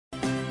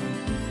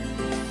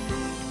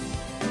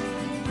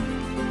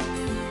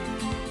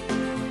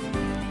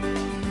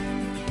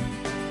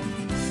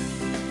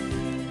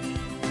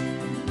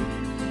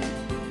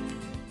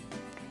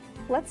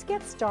Let's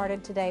get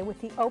started today with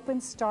the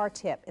open star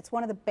tip. It's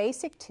one of the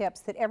basic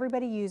tips that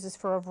everybody uses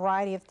for a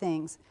variety of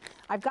things.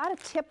 I've got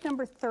a tip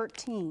number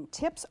 13.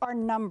 Tips are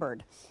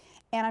numbered.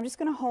 And I'm just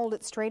going to hold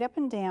it straight up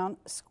and down,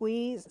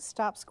 squeeze,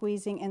 stop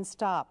squeezing, and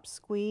stop.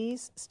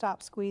 Squeeze,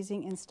 stop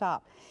squeezing, and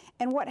stop.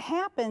 And what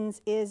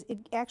happens is it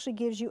actually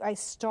gives you a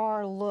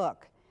star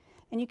look.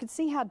 And you can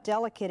see how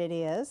delicate it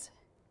is.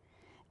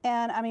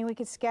 And I mean, we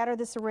could scatter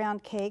this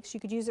around cakes.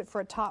 You could use it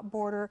for a top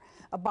border,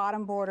 a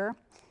bottom border.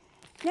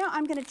 Now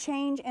I'm going to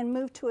change and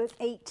move to an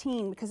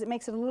 18 because it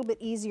makes it a little bit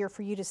easier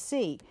for you to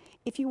see.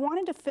 If you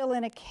wanted to fill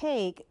in a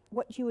cake,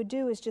 what you would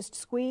do is just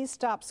squeeze,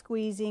 stop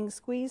squeezing,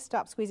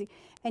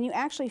 and you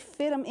actually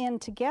fit them in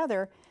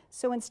together.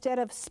 So instead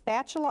of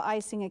spatula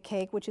icing a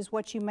cake, which is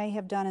what you may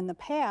have done in the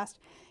past,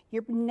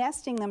 you're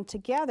nesting them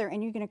together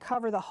and you're going to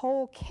cover the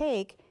whole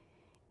cake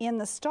in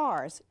the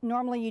stars.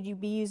 Normally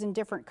you'd be using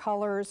different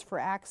colors for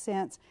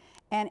accents,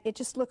 and it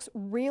just looks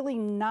really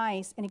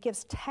nice and it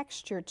gives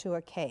texture to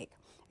a cake.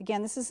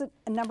 Again, this is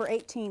a number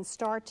 18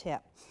 star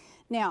tip.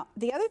 Now,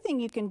 the other thing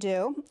you can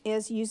do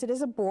is use it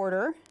as a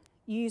border.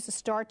 You use the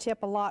star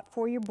tip a lot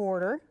for your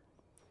border.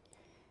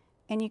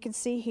 And you can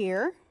see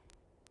here,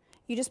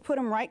 you just put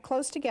them right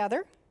close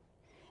together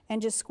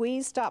and just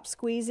squeeze, stop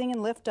squeezing,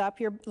 and lift up.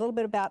 You're a little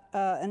bit about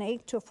an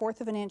 1/8 to a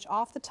 1/4 of an inch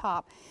off the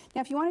top. Now,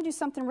 if you want to do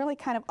something really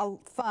kind of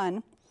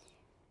fun,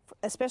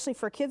 especially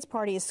for a kid's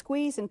party, is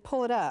squeeze and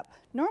pull it up.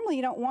 Normally,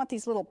 you don't want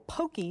these little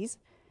pokies,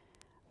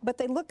 but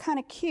they look kind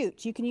of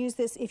cute. You can use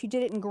this, if you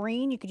did it in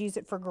green, you could use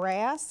it for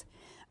grass.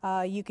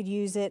 You could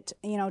use it,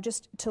 you know,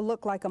 just to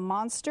look like a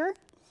monster.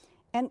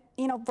 And,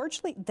 you know,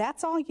 virtually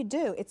that's all you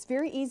do. It's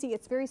very easy,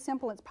 it's very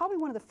simple. It's probably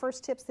one of the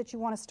first tips that you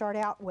want to start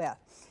out with.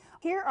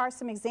 Here are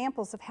some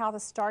examples of how the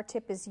star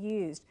tip is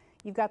used.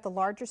 You've got the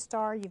larger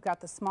star, you've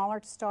got the smaller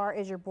star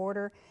as your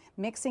border,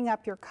 mixing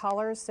up your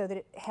colors so that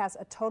it has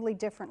a totally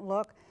different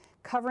look,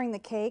 covering the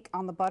cake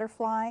on the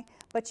butterfly,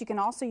 but you can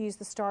also use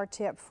the star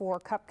tip for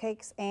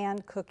cupcakes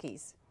and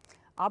cookies.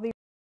 I'll be